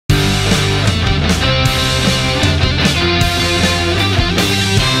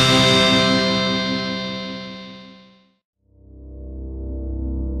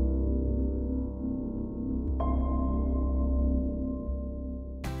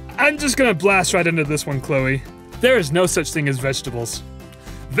I'm just gonna blast right into this one, Chloe. There is no such thing as vegetables.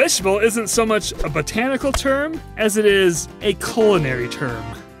 Vegetable isn't so much a botanical term as it is a culinary term.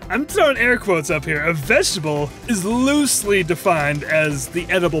 I'm throwing air quotes up here. A vegetable is loosely defined as the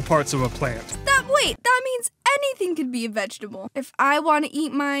edible parts of a plant. Wait, that means anything could be a vegetable. If I want to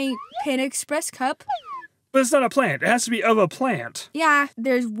eat my Panda Express cup. But it's not a plant. It has to be of a plant. Yeah,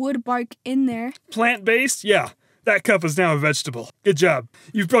 there's wood bark in there. Plant-based? Yeah. That cup is now a vegetable. Good job.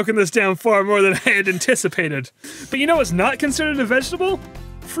 You've broken this down far more than I had anticipated. But you know what's not considered a vegetable?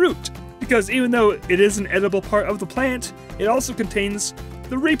 Fruit. Because even though it is an edible part of the plant, it also contains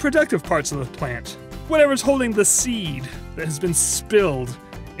the reproductive parts of the plant. Whatever's holding the seed that has been spilled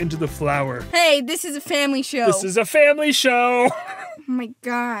into the flower. Hey, this is a family show. This is a family show. Oh my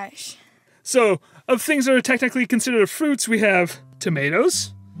gosh. So, of things that are technically considered fruits, we have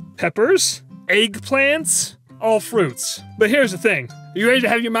tomatoes, peppers, eggplants, all fruits. But here's the thing. Are you ready to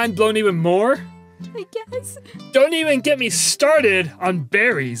have your mind blown even more? I guess. Don't even get me started on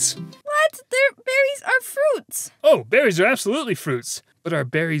berries. What? Berries are fruits. Oh, berries are absolutely fruits. But are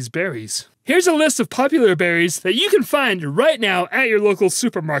berries berries? Here's a list of popular berries that you can find right now at your local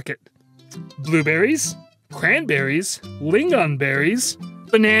supermarket. Blueberries, cranberries, lingonberries,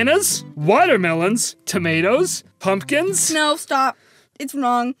 bananas, watermelons, tomatoes, pumpkins. No, stop. It's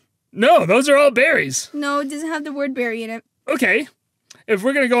wrong. No, those are all berries. No, it doesn't have the word berry in it. Okay, if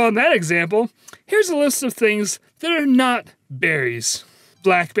we're gonna go on that example, here's a list of things that are not berries.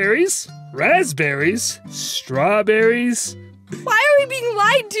 Blackberries, raspberries, strawberries. Why are we being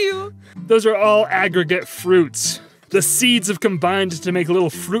lied to? Those are all aggregate fruits. The seeds have combined to make little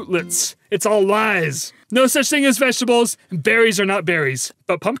fruitlets. It's all lies. No such thing as vegetables, and berries are not berries.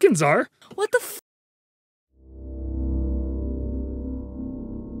 But pumpkins are. What the f?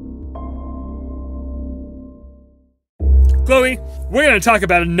 Chloe, we're gonna talk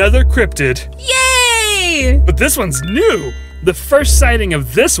about another cryptid. Yay! But this one's new. The first sighting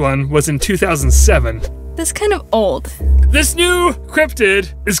of this one was in 2007. That's kind of old. This new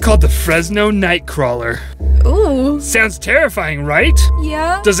cryptid is called the Fresno Nightcrawler. Ooh. Sounds terrifying, right?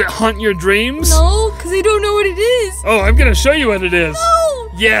 Yeah. Does it haunt your dreams? No, because I don't know what it is. Oh, I'm gonna show you what it is. No!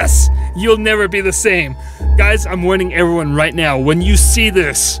 Yes, you'll never be the same. Guys, I'm warning everyone right now, when you see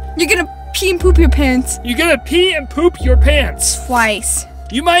this, You're gonna pee and poop your pants. you're gonna pee and poop your pants. Twice.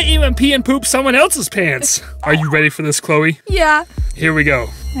 You might even pee and poop someone else's pants. Are you ready for this, Chloe? Yeah. Here we go.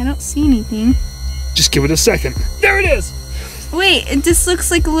 I don't see anything. Just give it a second. There it is! Wait, it just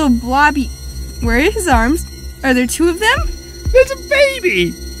looks like a little blobby. Where are his arms? Are there two of them? There's a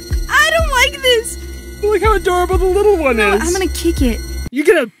baby! I don't like this. Look how adorable the little one is. I'm gonna kick it. You're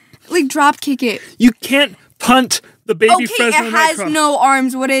gonna... Like drop kick it. You can't punt the baby Fresno it has Nightcrawler. no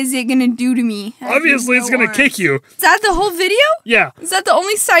arms. What is it gonna do to me? Obviously, it's gonna kick you. Is that the whole video? Yeah. Is that the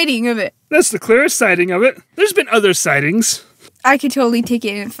only sighting of it? That's the clearest sighting of it. There's been other sightings. I could totally take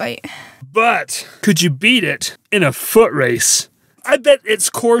it in a fight. But could you beat it in a foot race? I bet its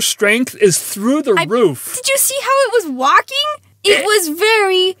core strength is through the roof. Did you see how it was walking? It was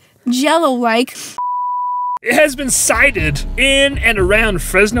very Jello-like. It has been sighted in and around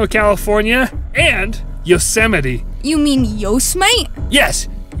Fresno, California, and Yosemite. You mean Yosemite? Yes,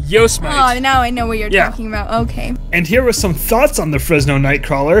 Yosemite. Oh, now I know what you're talking about. Okay. And here with some thoughts on the Fresno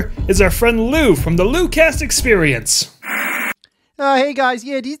Nightcrawler is our friend Lou from the LouCast Experience. Hey guys,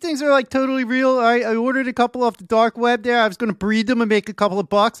 yeah, these things are like totally real. I ordered a couple off the dark web there. I was going to breed them and make a couple of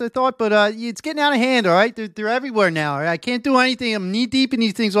bucks, I thought, but it's getting out of hand, all right? They're everywhere now, all right? I can't do anything. I'm knee-deep in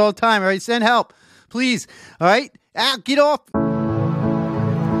these things all the time, all right? Send help, please, all right? Ow, get off.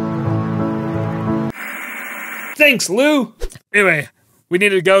 Thanks, Lou. Anyway, we need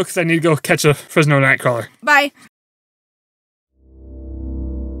to go because I need to go catch a Fresno Nightcrawler. Bye.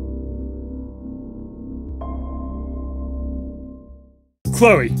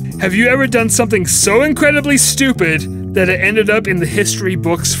 Chloe, have you ever done something so incredibly stupid that it ended up in the history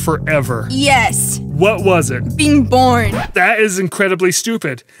books forever? Yes. What was it? Being born. That is incredibly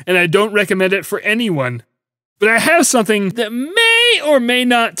stupid, and I don't recommend it for anyone. But I have something that may or may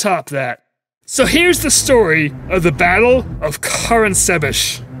not top that. So here's the story of the Battle of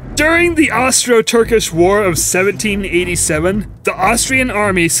Karansebes. During the Austro-Turkish War of 1787, the Austrian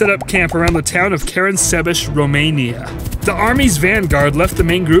army set up camp around the town of Karansebes, Romania. The army's vanguard left the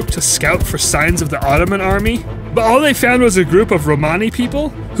main group to scout for signs of the Ottoman army, but all they found was a group of Romani people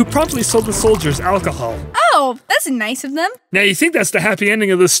who promptly sold the soldiers alcohol. Oh, that's nice of them. Now you think that's the happy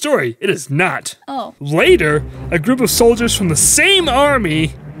ending of the story. It is not. Oh. Later, a group of soldiers from the same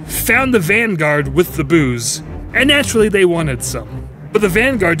army found the vanguard with the booze, and naturally they wanted some. But the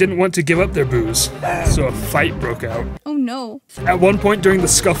vanguard didn't want to give up their booze, so a fight broke out. Oh no. At one point during the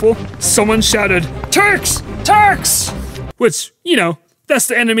scuffle, someone shouted, "Turks! Turks!" Which, you know, that's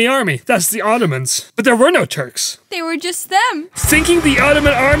the enemy army. That's the Ottomans. But there were no Turks. They were just them. Thinking the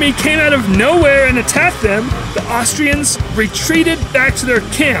Ottoman army came out of nowhere and attacked them, the Austrians retreated back to their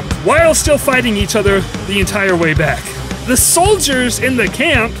camp while still fighting each other the entire way back. The soldiers in the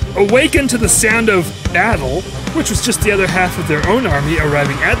camp awakened to the sound of battle, which was just the other half of their own army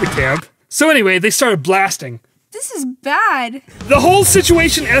arriving at the camp. So anyway, they started blasting. This is bad. The whole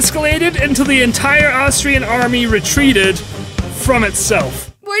situation escalated until the entire Austrian army retreated from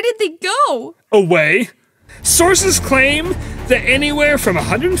itself. Where did they go? Away. Sources claim that anywhere from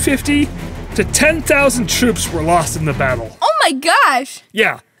 150 to 10,000 troops were lost in the battle. Oh my gosh.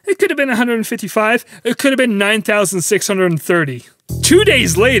 Yeah, it could have been 155, it could have been 9,630. 2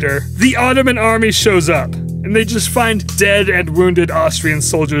 days later, the Ottoman army shows up, and they just find dead and wounded Austrian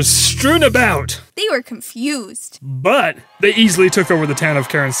soldiers strewn about. They were confused. But they easily took over the town of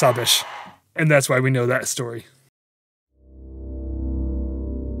Karansebes, and that's why we know that story.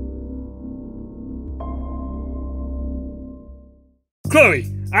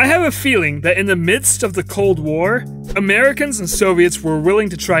 Chloe, I have a feeling that in the midst of the Cold War, Americans and Soviets were willing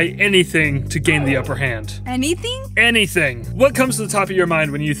to try anything to gain the upper hand. Anything? Anything. What comes to the top of your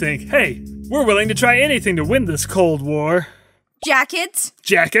mind when you think, hey, we're willing to try anything to win this Cold War? Jackets.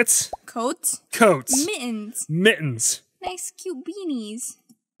 Jackets. Coats. Coats. Mittens. Mittens. Nice cute beanies.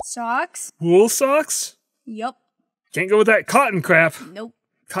 Socks. Wool socks? Yup. Can't go with that cotton crap. Nope.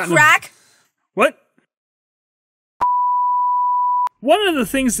 Cotton. Crack. What? One of the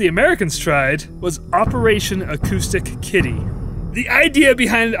things the Americans tried was Operation Acoustic Kitty. The idea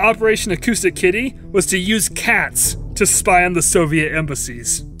behind Operation Acoustic Kitty was to use cats to spy on the Soviet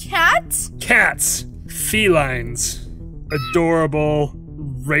embassies. Cats? Cats. Felines. Adorable,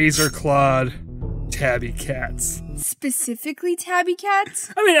 razor-clawed, tabby cats. Specifically tabby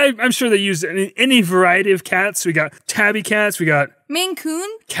cats? I mean, I'm sure they used any variety of cats. We got tabby cats, we got Maine Coon?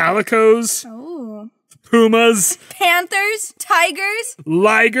 calicos, Oh. pumas, Panthers? Tigers?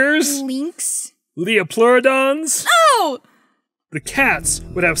 ligers, Lynx? leopleurodons. Oh! The cats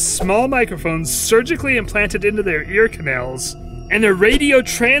would have small microphones surgically implanted into their ear canals and a radio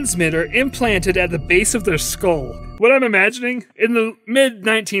transmitter implanted at the base of their skull. What I'm imagining, in the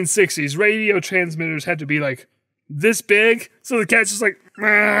mid-1960s, radio transmitters had to be like this big, so the cat's just like,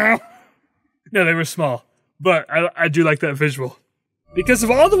 meow. No, they were small, but I do like that visual. Because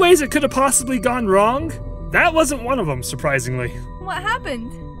of all the ways it could have possibly gone wrong, that wasn't one of them, surprisingly. What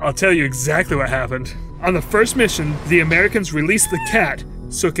happened? I'll tell you exactly what happened. On the first mission, the Americans released the cat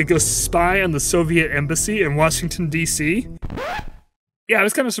so it could go spy on the Soviet embassy in Washington, D.C. Yeah, I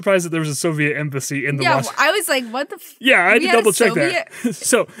was kind of surprised that there was a Soviet embassy in the Washington. I was like, what the f- Yeah, I had we to had a double check Soviet- that.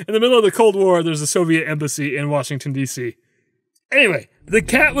 So, in the middle of the Cold War, there's a Soviet embassy in Washington, D.C. Anyway, the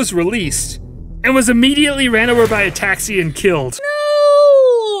cat was released and was immediately ran over by a taxi and killed.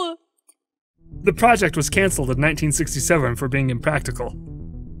 No! The project was canceled in 1967 for being impractical.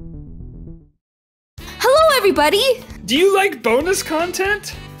 Hello, everybody! Do you like bonus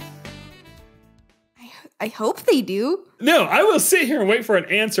content? I hope they do. No, I will sit here and wait for an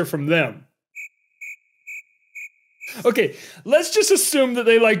answer from them. Okay, let's just assume that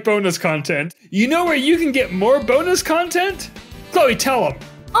they like bonus content. You know where you can get more bonus content? Chloe, tell them.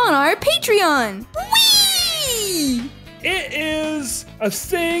 On our Patreon! Whee! It is a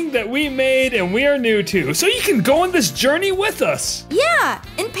thing that we made and we are new to, so you can go on this journey with us. Yeah,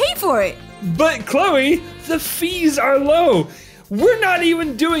 and pay for it. But Chloe, the fees are low. We're not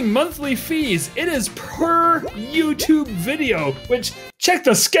even doing monthly fees. It is per YouTube video, which, check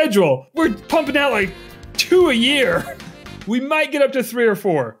the schedule. We're pumping out like 2 a year. We might get up to 3 or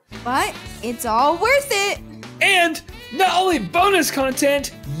 4. But it's all worth it. And not only bonus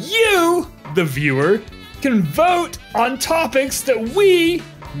content, you, the viewer, can vote on topics that we,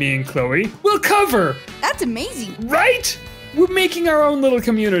 me and Chloe, will cover. That's amazing. Right? We're making our own little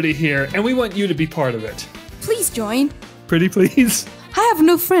community here, and we want you to be part of it. Please join. Pretty please? I have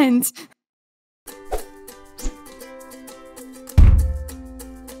no friends.